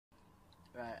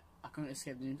Right, I couldn't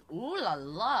escape the news. Ooh la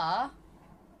la!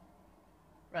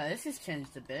 Right, this has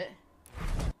changed a bit.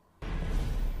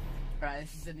 Right,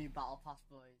 this is the new Battle Pass,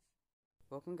 boys.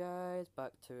 Welcome guys,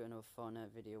 back to another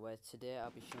Fortnite video where today I'll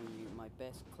be showing you my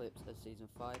best clips of Season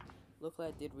 5. Luckily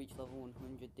I did reach level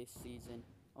 100 this season.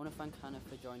 I want to thank Hannah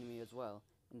for joining me as well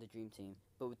in the Dream Team.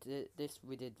 But with this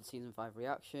we did the Season 5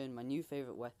 reaction, my new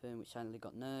favourite weapon which finally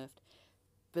got nerfed,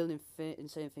 building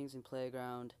insane things in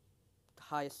Playground,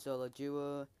 highest solo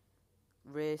duo,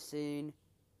 racing,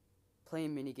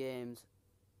 playing mini games,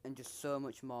 and just so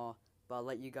much more. But I'll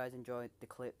let you guys enjoy the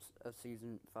clips of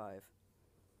Season 5.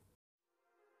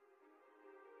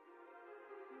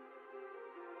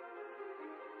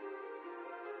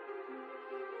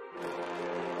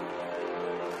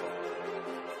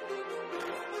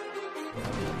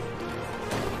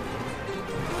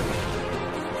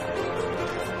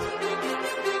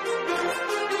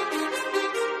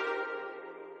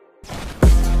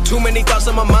 Too many thoughts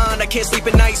on my mind, I can't sleep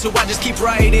at night, so I just keep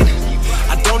writing.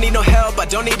 I don't need no help, I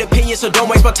don't need opinions, so don't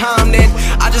waste my time then.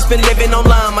 I just been living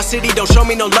online, my city don't show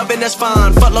me no love and that's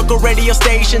fine. Fuck local radio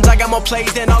stations, I got more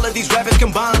plays than all of these rappers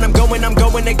combined. I'm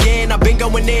going again, I've been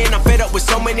going in, I'm fed up with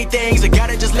so many things, I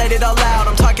gotta just let it all out.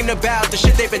 I'm talking about the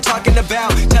shit they've been talking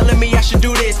about, telling me I should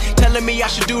do this, telling me I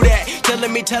should do that,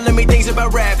 telling me things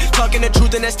about rap, talking the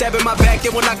truth and that stab in my back, they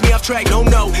will knock me off track.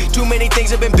 No, too many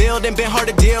things have been building, been hard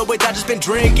to deal with, I just been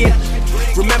drinking.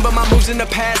 Remember my moves in the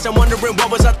past, I'm wondering what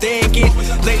was I thinking.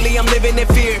 Lately I'm living in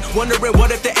fear, wondering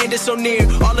what if the end is so near.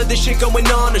 All of this shit going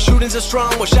on, the shootings are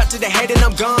strong, one shot to the head and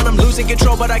I'm gone. I'm losing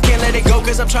control but I can't let it go,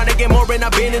 cause I'm trying to get more. And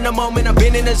I've been in the moment, I've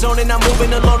been in the zone, and I'm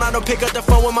moving alone. I don't pick up the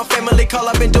phone when my family call,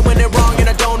 I've been doing it wrong and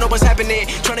I don't know what's happening.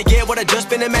 Trying to get what I just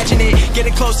been imagining,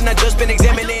 getting close and I just been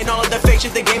examining all of the fake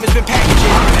shit the game has been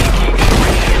packaging.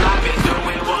 I've been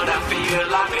doing what I feel,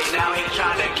 I've been out here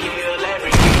trying to kill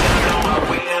everything. I know I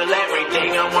will,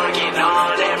 everything I'm working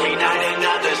on, every night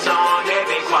another song. They've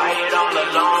been quiet all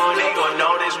along, they gon'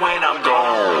 notice when I'm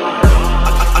gone.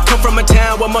 I come from a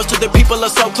town where most of the people are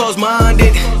so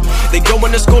close-minded. They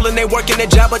going to school and they working a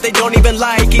job, but they don't even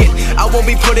like it. I won't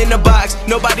be put in a box,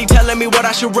 nobody telling me what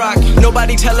I should rock,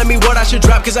 nobody telling me what I should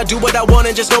drop, cause I do what I want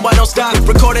and just know I don't stop.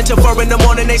 Recording till 4 in the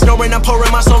morning, they snoring, I'm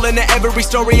pouring my soul into every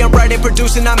story. I'm writing,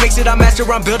 producing, I mix it, I master,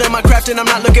 I'm building my craft and I'm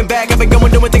not looking back. I've been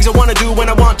going doing things I wanna do when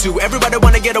I want to. Everybody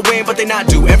wanna get a win, but they not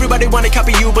do. Everybody wanna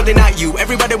copy you, but they not you.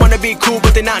 Everybody wanna be cool,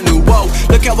 but they not new. Whoa,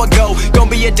 look how I go,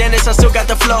 gonna be a dentist, I still got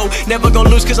the flow. Never gonna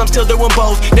lose cause I'm still doing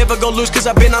both. Never gonna lose cause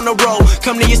I've been on the road.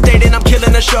 Come to your state and I'm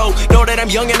killing the show. Know that I'm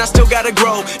young and I still gotta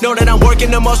grow. Know that I'm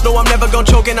working the most, know I'm never gonna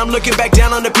choke, and I'm looking back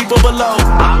down on the people below.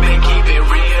 I've been keeping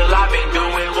real, I've been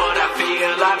doing what I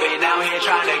feel. I've been out here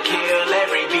trying to kill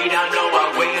every beat, I know I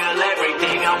will.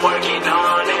 Everything I'm working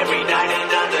on, every night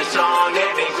another song.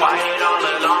 They've been quiet